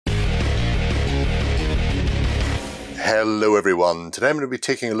Hello everyone, today I'm going to be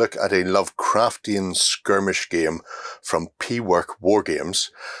taking a look at a Lovecraftian skirmish game from PWork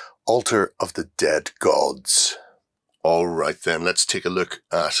Wargames, Altar of the Dead Gods. Alright then, let's take a look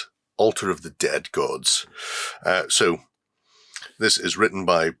at Altar of the Dead Gods. So, this is written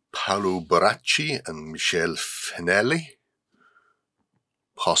by Paolo Baracci and Michele Finelli.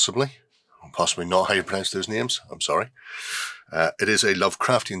 Possibly not how you pronounce those names, I'm sorry. It is a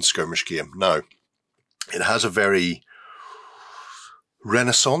Lovecraftian skirmish game. Now, it has a very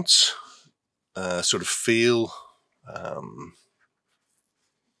Renaissance sort of feel.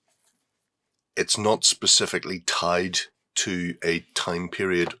 It's not specifically tied to a time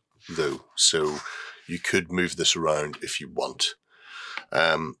period though, so you could move this around if you want.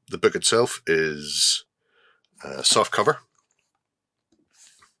 The book itself is soft cover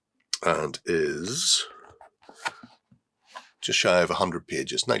and is just shy of 100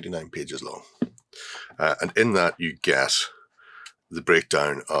 pages, 99 pages long. And in that you get the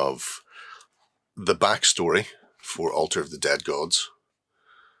breakdown of the backstory for Altar of the Dead Gods,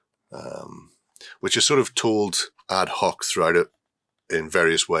 which is sort of told ad hoc throughout it in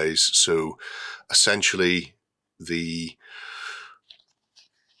various ways. So essentially the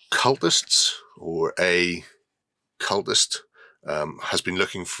cultists, or a cultist, has been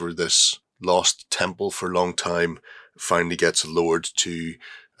looking for this lost temple for a long time, finally gets lured to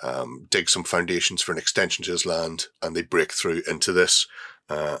dig some foundations for an extension to his land, and they break through into this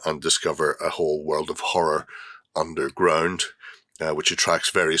and discover a whole world of horror underground, which attracts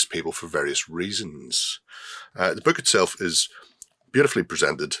various people for various reasons. The book itself is beautifully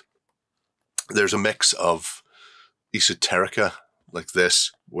presented. There's a mix of esoterica like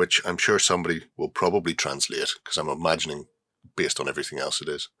this, which I'm sure somebody will probably translate, because I'm imagining based on everything else it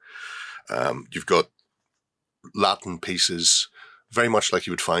is. You've got Latin pieces, very much like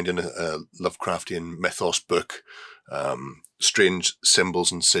you would find in a Lovecraftian mythos book, strange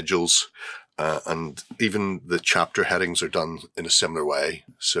symbols and sigils, and even the chapter headings are done in a similar way.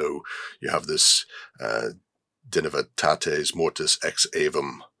 So you have this Divinitates Mortis ex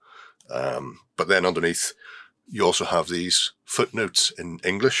Avum, but then underneath you also have these footnotes in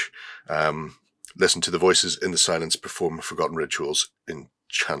English. Listen to the voices in the silence, perform forgotten rituals,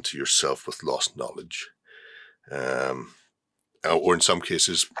 enchant yourself with lost knowledge. Or in some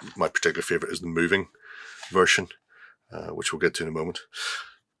cases, my particular favorite is the moving version, which we'll get to in a moment.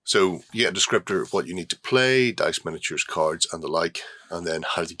 So you get a descriptor of what you need to play, dice, miniatures, cards, and the like, and then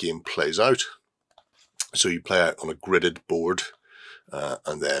how the game plays out. So you play out on a gridded board,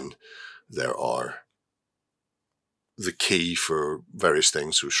 and then there are the key for various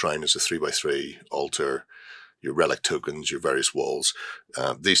things. So shrine is a 3x3, altar, your relic tokens, your various walls.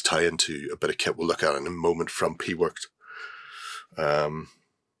 These tie into a bit of kit we'll look at in a moment from PWork.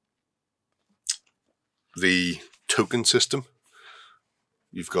 The token system,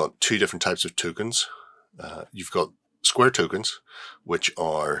 you've got two different types of tokens. You've got square tokens, which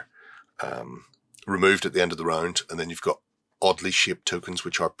are removed at the end of the round, and then you've got oddly shaped tokens,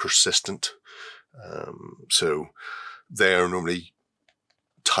 which are persistent. So they are normally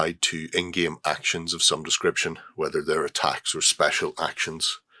tied to in-game actions of some description, whether they're attacks or special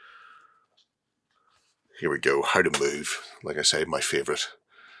actions. Here we go, how to move. Like I say, my favorite.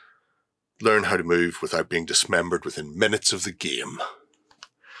 Learn how to move without being dismembered within minutes of the game.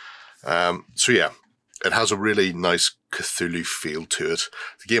 So yeah, it has a really nice Cthulhu feel to it.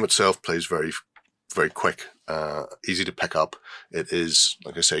 The game itself plays very, very quick, easy to pick up. It is,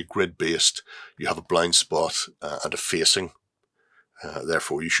 like I say, grid-based. You have a blind spot and a facing.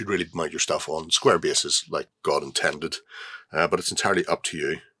 Therefore, you should really mount your stuff on square bases like God intended. But it's entirely up to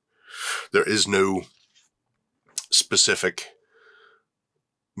you. There is no specific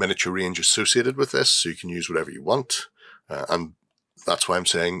miniature range associated with this, so you can use whatever you want. And that's why I'm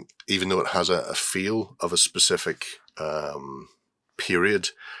saying, even though it has a feel of a specific period,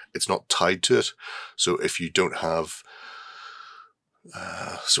 it's not tied to it. So if you don't have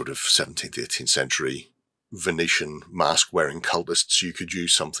sort of 17th, 18th century Venetian mask-wearing cultists, you could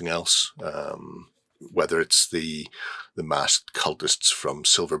use something else. Whether it's the masked cultists from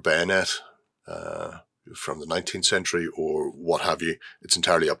Silver Bayonet from the 19th century or what have you, it's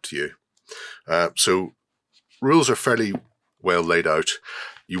entirely up to you. So rules are fairly well laid out.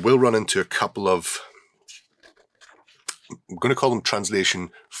 You will run into a couple of, I'm going to call them translation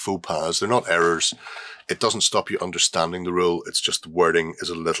faux pas. They're not errors. It doesn't stop you understanding the rule. It's just the wording is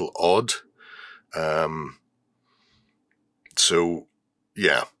a little odd. So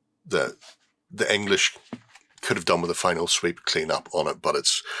yeah, the English could have done with a final sweep clean up on it, but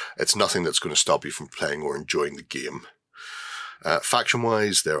it's nothing that's going to stop you from playing or enjoying the game.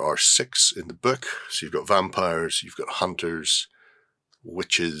 Faction-wise, there are 6 in the book. So you've got vampires, you've got hunters,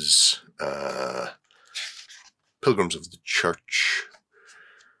 witches, pilgrims of the church,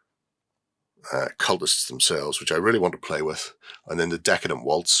 cultists themselves, which I really want to play with, and then the decadent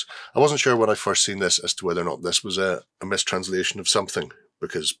waltz. I wasn't sure when I first seen this as to whether or not this was a mistranslation of something,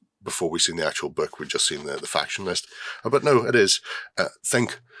 because before we seen the actual book, we'd just seen the faction list. But no, it is.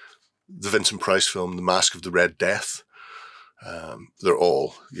 Think the Vincent Price film, The Mask of the Red Death. They're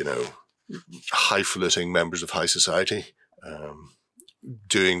all, you know, highfalutin members of high society,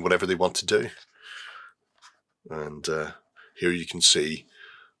 doing whatever they want to do. And here you can see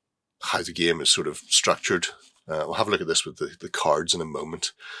how the game is sort of structured. We'll have a look at this with the cards in a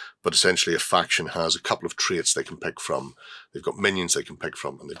moment. But essentially a faction has a couple of traits they can pick from. They've got minions they can pick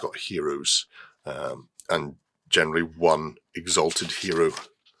from, and they've got heroes. And generally one exalted hero,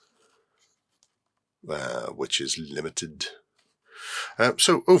 which is limited.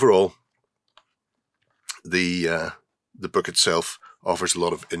 So overall, the book itself offers a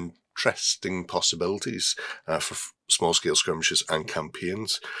lot of interesting possibilities for small-scale skirmishes and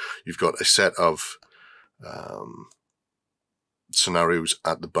campaigns. You've got a set of scenarios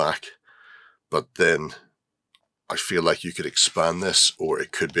at the back, but then I feel like you could expand this, or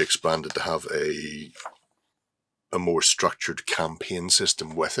it could be expanded to have a more structured campaign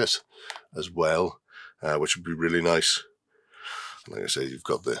system with it as well, which would be really nice. Like I say, you've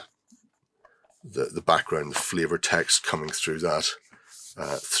got the background, the flavor text coming through that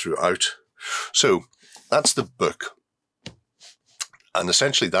throughout. So that's the book, and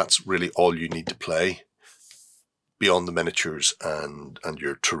essentially that's really all you need to play beyond the miniatures and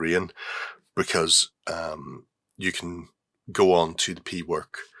your terrain, because you can go on to the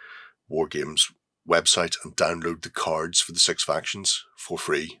PWork Wargames website and download the cards for the 6 factions for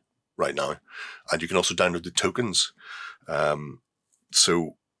free right now, and you can also download the tokens.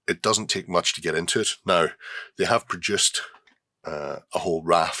 So it doesn't take much to get into it. Now, they have produced a whole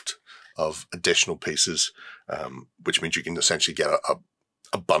raft of additional pieces, which means you can essentially get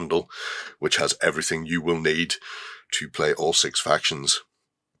a bundle which has everything you will need to play all 6 factions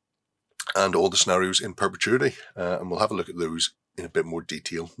and all the scenarios in perpetuity. And we'll have a look at those in a bit more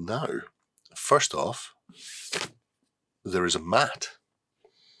detail now. First off, there is a mat.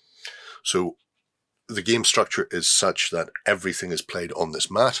 So the game structure is such that everything is played on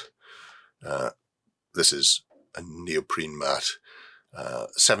this mat. This is a neoprene mat,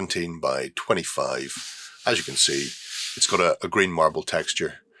 17 by 25. As you can see, it's got a green marble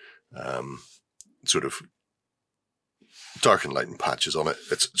texture, sort of dark and light and patches on it.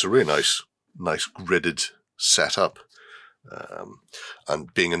 It's a really nice gridded setup.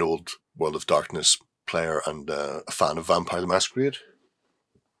 And being an old World of Darkness player and a fan of Vampire the Masquerade,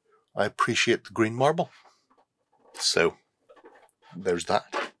 I appreciate the green marble. So there's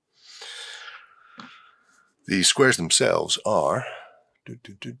that. The squares themselves are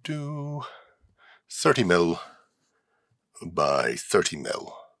 30mm by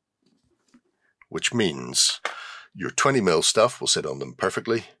 30mm, which means your 20mm stuff will sit on them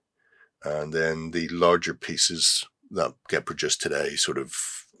perfectly, and then the larger pieces that get produced today, sort of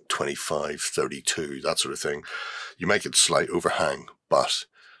 25, 32, that sort of thing, you make it slight overhang, but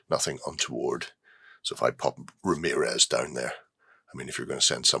nothing untoward. So if I pop Ramirez down there, I mean, if you're going to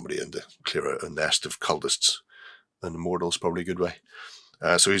send somebody in to clear a nest of cultists, then Immortal's probably a good way.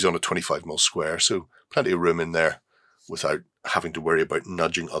 So he's on a 25mm square, so plenty of room in there without having to worry about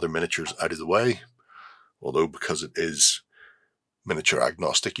nudging other miniatures out of the way. Although, because it is miniature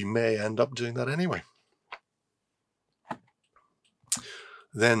agnostic, you may end up doing that anyway.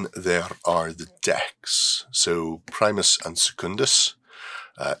 Then there are the decks. So Primus and Secundus.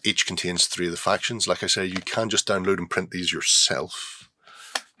 Each contains 3 of the factions. Like I say, you can just download and print these yourself,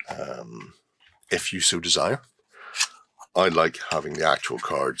 if you so desire. I like having the actual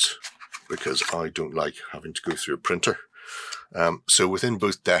cards because I don't like having to go through a printer. So within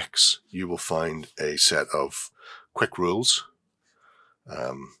both decks, you will find a set of quick rules.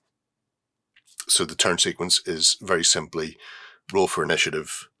 So the turn sequence is very simply roll for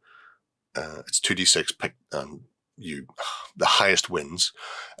initiative. It's 2d6 pick, and the highest wins.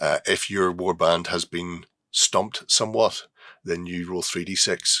 If your warband has been stomped somewhat, then you roll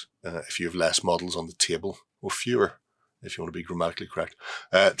 3d6. If you have less models on the table, or fewer, if you want to be grammatically correct,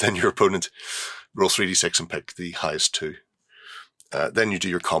 then your opponent roll 3d6 and pick the highest 2. Then you do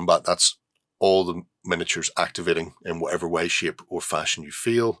your combat. That's all the miniatures activating in whatever way, shape or fashion you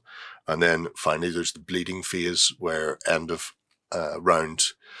feel. And then finally there's the bleeding phase, where end of round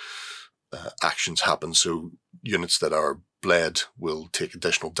actions happen. So units that are bled will take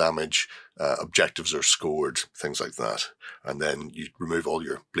additional damage, objectives are scored, things like that. And then you remove all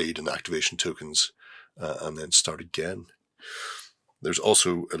your bleed and activation tokens and then start again. There's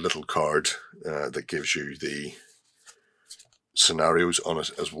also a little card that gives you the scenarios on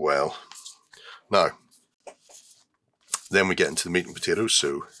it as well. Now, then we get into the meat and potatoes.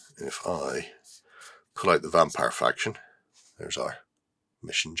 So if I pull out the vampire faction, there's our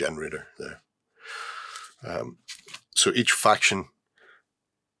mission generator there. So each faction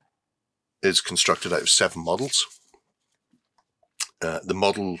is constructed out of 7 models. The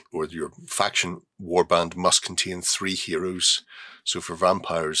model or your faction warband must contain 3 heroes. So for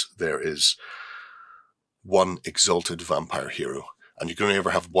vampires, there is 1 exalted vampire hero, and you can only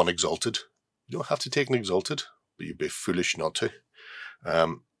ever have 1 exalted. You don't have to take an exalted, but you'd be foolish not to.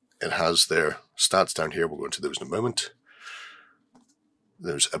 It has their stats down here. We'll go into those in a moment.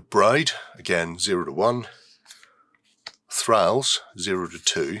 There's a bride, again 0 to 1. Thralls, 0 to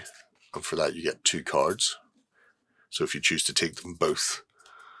 2, and for that you get 2 cards. So if you choose to take them both,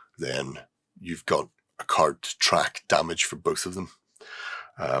 then you've got a card to track damage for both of them.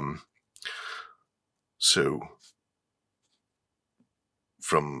 So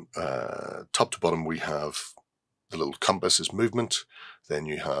from top to bottom, we have the little compass is movement. Then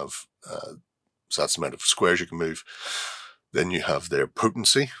you have, so that's the amount of squares you can move. Then you have their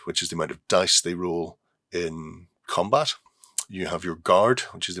potency, which is the amount of dice they roll in combat. You have your guard,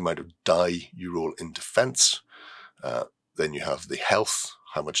 which is the amount of die you roll in defense. Then you have the health,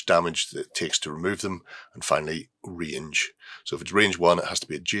 how much damage it takes to remove them, and finally range. So if it's range 1, it has to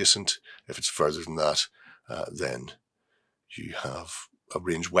be adjacent. If it's further than that, then you have a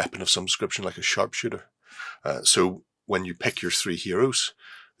ranged weapon of some description, like a sharpshooter. So when you pick your 3 heroes,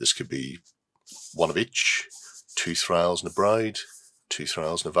 this could be 1 of each, 2 thralls and a bride, 2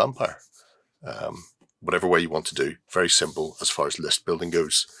 thralls and a vampire. Whatever way you want to do. Very simple as far as list building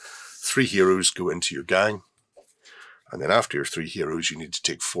goes. 3 heroes go into your gang. And then after your 3 heroes, you need to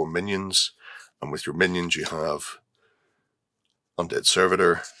take 4 minions. And with your minions, you have Undead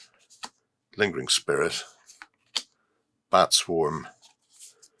Servitor, Lingering Spirit, Bat Swarm,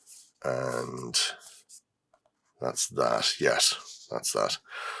 and that's that. Yes, that's that.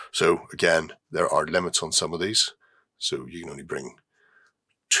 So again, there are limits on some of these. So you can only bring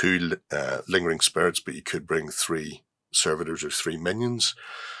 2 Lingering Spirits, but you could bring 3 Servitors or 3 minions.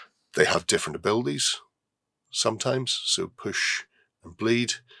 They have different abilities sometimes, so push and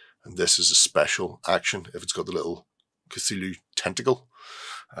bleed, and this is a special action if it's got the little Cthulhu tentacle,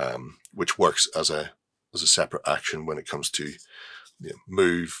 which works as a separate action when it comes to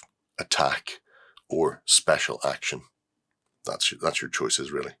move, attack, or special action. That's your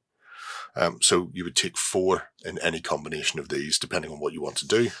choices really. So you would take 4 in any combination of these, depending on what you want to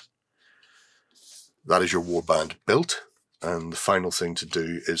do. That is your warband built, and the final thing to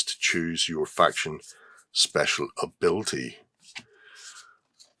do is to choose your faction special ability.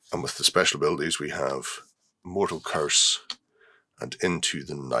 And with the special abilities, we have Mortal Curse and Into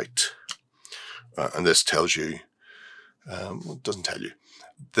the Night. And this tells you, well, it doesn't tell you,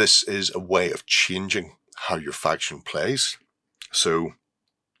 this is a way of changing how your faction plays. So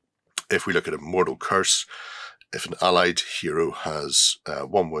if we look at a Mortal Curse, if an allied hero has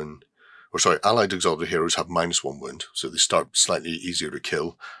 1 wound, or sorry, allied exalted heroes have -1 wound, so they start slightly easier to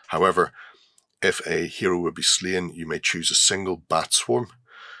kill. However, if a hero would be slain, you may choose a single bat swarm,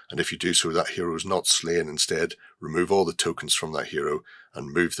 and if you do so, that hero is not slain. Instead, remove all the tokens from that hero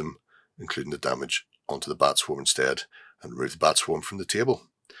and move them, including the damage, onto the bat swarm instead, and remove the bat swarm from the table.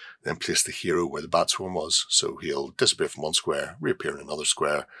 Then place the hero where the bat swarm was, so he'll disappear from 1 square, reappear in another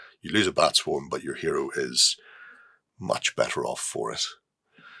square. You lose a bat swarm, but your hero is much better off for it.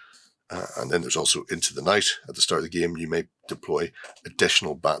 And then there's also Into the Night. At the start of the game, you may deploy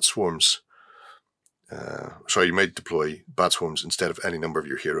additional bat swarms. You may deploy bat swarms instead of any number of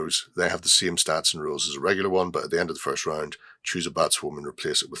your heroes. They have the same stats and rules as a regular one, but at the end of the first round, choose a bat swarm and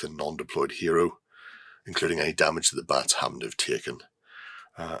replace it with a non-deployed hero, including any damage that the bats happen to have taken.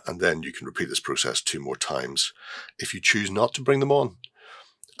 And then you can repeat this process 2 more times. If you choose not to bring them on,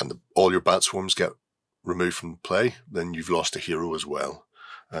 and all your bat swarms get removed from play, then you've lost a hero as well.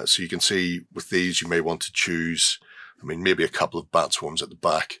 So you can see with these, you may want to choose, maybe a couple of bat swarms at the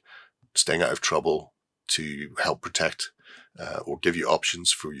back, staying out of trouble to help protect or give you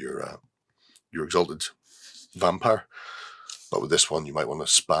options for your exalted vampire. But with this one, you might want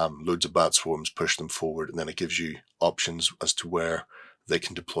to spam loads of bat swarms, push them forward, and then it gives you options as to where they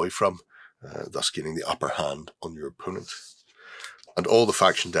can deploy from, thus gaining the upper hand on your opponent. And all the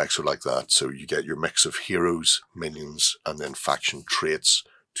faction decks are like that, so you get your mix of heroes, minions, and then faction traits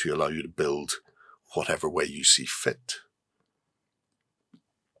to allow you to build whatever way you see fit.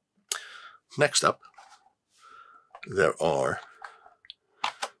 Next up, there are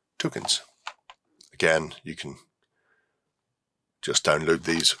tokens. Again, you can just download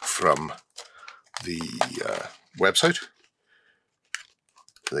these from the website.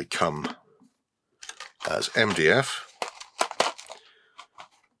 They come as MDF,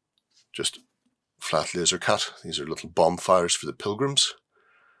 just flat laser cut. These are little bonfires for the pilgrims.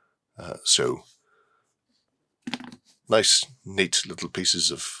 So nice, neat little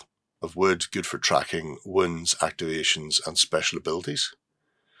pieces of wood, good for tracking wounds, activations, and special abilities.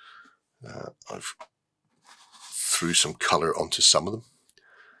 I've threw some colour onto some of them.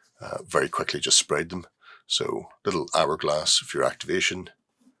 Very quickly just sprayed them. So little hourglass for your activation,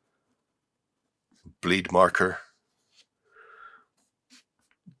 bleed marker,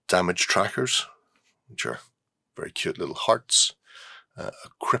 damage trackers, which are very cute little hearts, a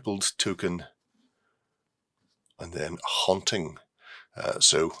crippled token, and then haunting.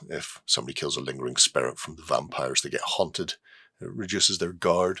 So if somebody kills a lingering spirit from the vampires, they get haunted. It reduces their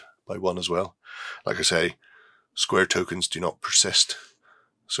guard by 1 as well. Like I say, square tokens do not persist,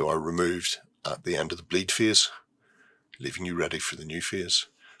 so are removed at the end of the bleed phase, leaving you ready for the new phase.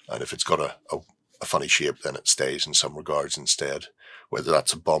 And if it's got a funny shape, then it stays in some regards instead, whether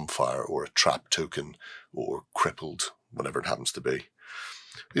that's a bonfire or a trap token or crippled, whatever it happens to be.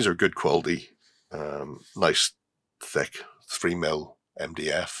 These are good quality, nice, thick 3mm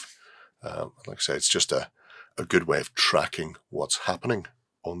MDF. Like I say, it's just a good way of tracking what's happening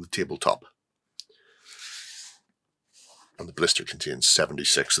on the tabletop. And the blister contains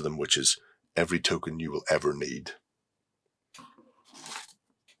 76 of them, which is every token you will ever need.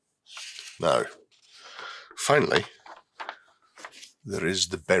 Now, finally, there is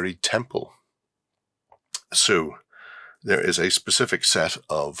the Buried Temple. So there is a specific set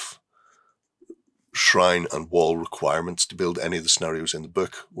of shrine and wall requirements to build any of the scenarios in the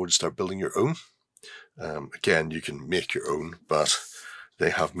book or to start building your own. Again, you can make your own, but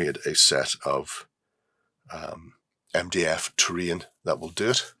they have made a set of MDF terrain that will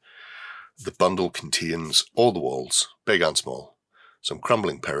do it. The bundle contains all the walls, big and small, some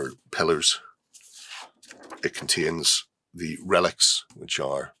crumbling pillars. It contains the relics, which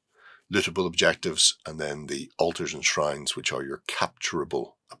are lootable objectives, and then the altars and shrines, which are your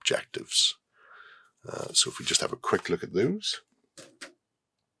capturable objectives. So if we just have a quick look at those.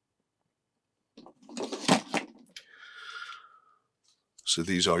 So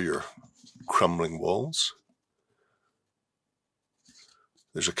these are your crumbling walls.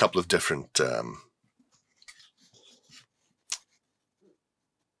 There's a couple of different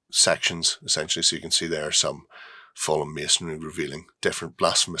sections, essentially, so you can see there are some fallen masonry revealing different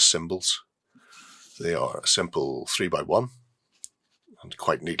blasphemous symbols. They are a simple 3x1 and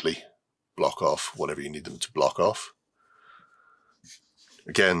quite neatly block off whatever you need them to block off.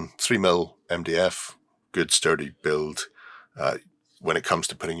 Again, 3mm MDF, good sturdy build. When it comes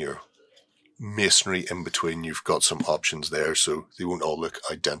to putting your masonry in between, you've got some options there, so they won't all look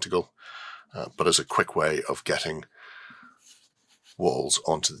identical. But as a quick way of getting walls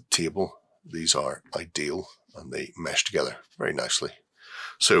onto the table, these are ideal and they mesh together very nicely.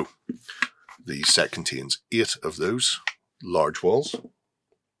 So the set contains 8 of those large walls.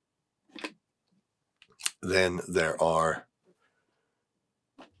 Then there are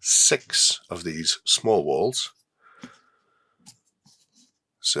 6 of these small walls.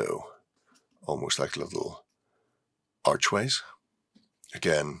 So almost like little archways.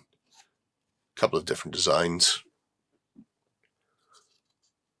 Again, a couple of different designs.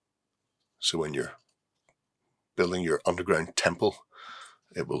 So when you're building your underground temple,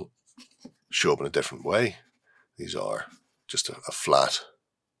 it will show up in a different way. These are just a flat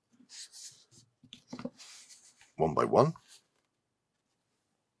 1x1.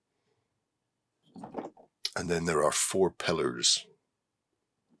 And then there are 4 pillars.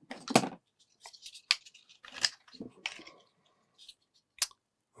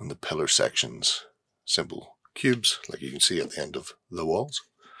 And the pillar sections, simple cubes, like you can see at the end of the walls.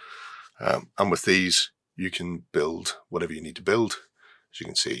 And with these, you can build whatever you need to build. As you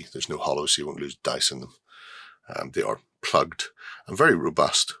can see, there's no hollows, so you won't lose dice in them. They are plugged and very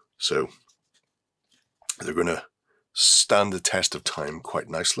robust, so they're going to stand the test of time quite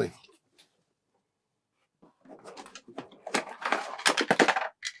nicely.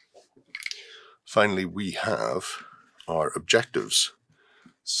 Finally, we have our objectives.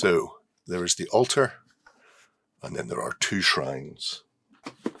 So there is the altar, and then there are 2 shrines.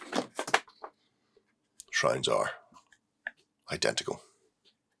 Shrines are identical.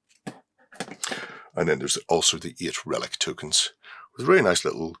 And then there's also the 8 relic tokens with a very nice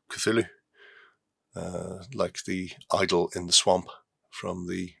little Cthulhu, like the idol in the swamp from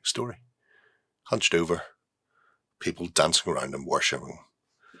the story. hunched over, people dancing around and worshipping.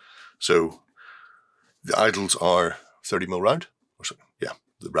 So the idols are 30mm round, or so, yeah,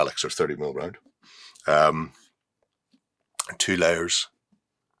 the relics are 30mm round. 2 layers,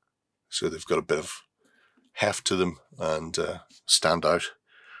 so they've got a bit of heft to them and stand out.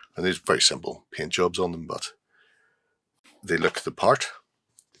 And these are very simple paint jobs on them, but they look the part.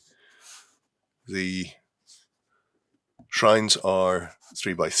 The shrines are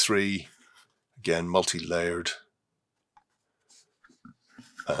 3x3, again multi-layered,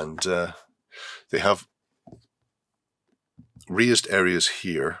 and they have raised areas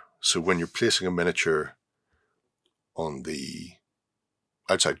here, so when you're placing a miniature on the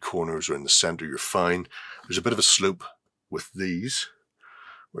outside corners or in the center, you're fine. There's a bit of a slope with these.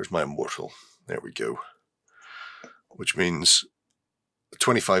 Where's my immortal? There we go. Which means a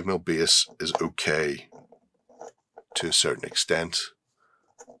 25mm base is okay to a certain extent,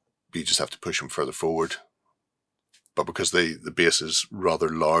 but you just have to push them further forward. But because the base is rather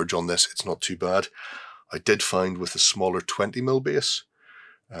large on this, it's not too bad. I did find with a smaller 20mm base,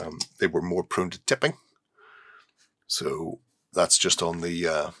 they were more prone to tipping. So that's just on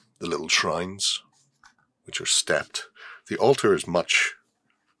the little shrines, which are stepped. The altar is much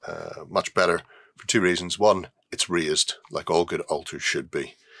better for 2 reasons. 1, it's raised, like all good altars should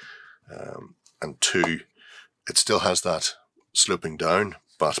be. And 2, it still has that sloping down,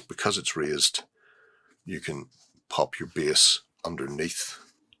 but because it's raised, you can pop your base underneath,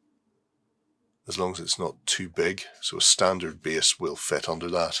 as long as it's not too big. So a standard base will fit under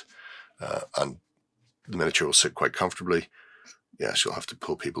that, and the miniature will sit quite comfortably. Yes, you'll have to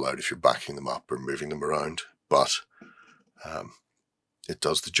pull people out if you're backing them up or moving them around, but it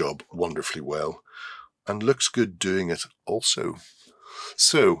does the job wonderfully well and looks good doing it also.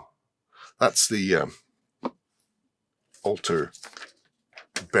 So that's the Altar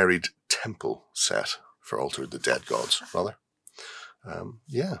Buried Temple set for Altar of the Dead Gods, rather.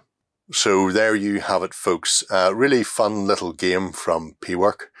 Yeah. So there you have it, folks. Really fun little game from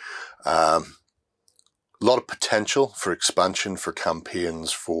PWork. A lot of potential for expansion, for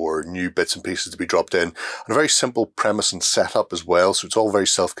campaigns, for new bits and pieces to be dropped in. And a very simple premise and setup as well. So it's all very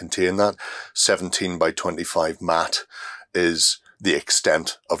self-contained. That 17x25 mat is the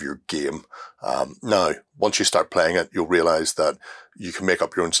extent of your game. Now, once you start playing it, you'll realize that you can make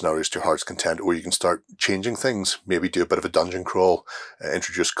up your own scenarios to your heart's content, or you can start changing things. Maybe do a bit of a dungeon crawl,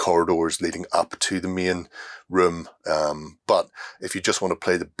 introduce corridors leading up to the main room. But if you just want to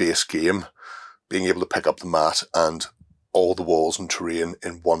play the base game, being able to pick up the mat and all the walls and terrain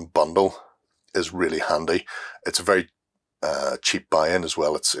in one bundle is really handy. It's a very cheap buy-in as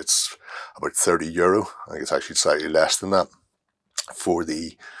well. It's about €30. I think it's actually slightly less than that for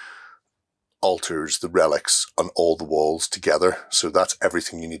the altars, the relics, and all the walls together. So that's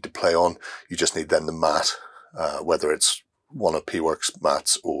everything you need to play on. You just need then the mat, whether it's one of PWork's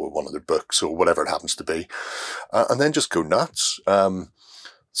mats or one of their books or whatever it happens to be. And then just go nuts.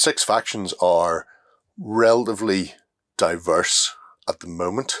 6 factions are relatively diverse at the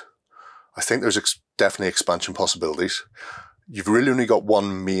moment. I think there's definitely expansion possibilities. You've really only got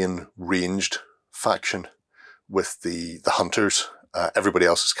one main ranged faction with the hunters. Everybody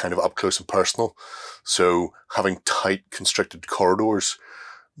else is kind of up close and personal. So having tight constricted corridors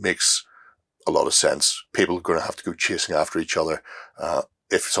makes a lot of sense. People are going to have to go chasing after each other.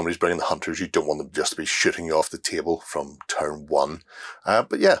 If somebody's bringing the hunters, you don't want them just to be shooting you off the table from turn 1.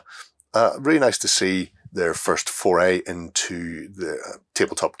 But yeah, really nice to see their first foray into the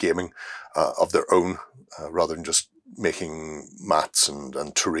tabletop gaming of their own, rather than just making mats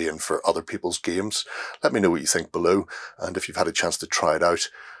and terrain for other people's games. Let me know what you think below, and if you've had a chance to try it out,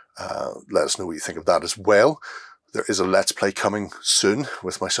 let us know what you think of that as well. There is a Let's Play coming soon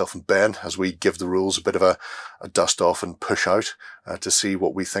with myself and Ben as we give the rules a bit of a dust off and push out to see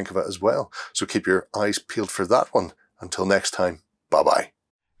what we think of it as well. So keep your eyes peeled for that one. Until next time, bye-bye.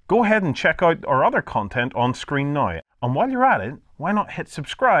 Go ahead and check out our other content on screen now. And while you're at it, why not hit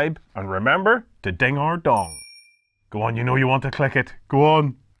subscribe and remember to ding our dong. Go on, you know you want to click it. Go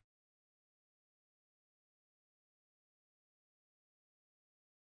on.